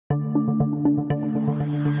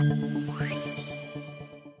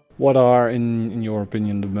What are, in your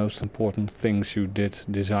opinion, the most important things you did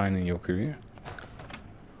design in your career?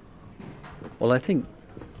 Well, I think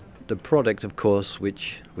the product, of course,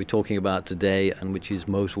 which we're talking about today and which is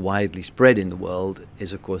most widely spread in the world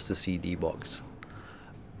is, of course, the CD box.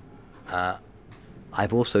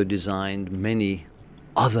 I've also designed many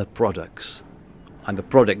other products. I'm a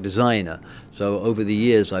product designer, so over the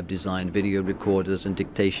years I've designed video recorders and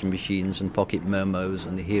dictation machines and pocket memos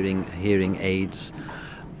and hearing aids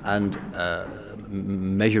and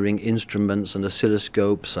measuring instruments and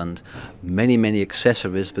oscilloscopes and many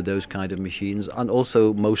accessories for those kind of machines, and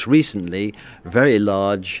also most recently very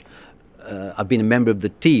large, I've been a member of the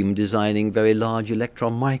team designing very large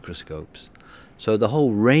electron microscopes. So the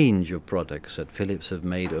whole range of products that Philips have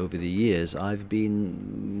made over the years I've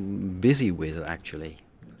been busy with, actually.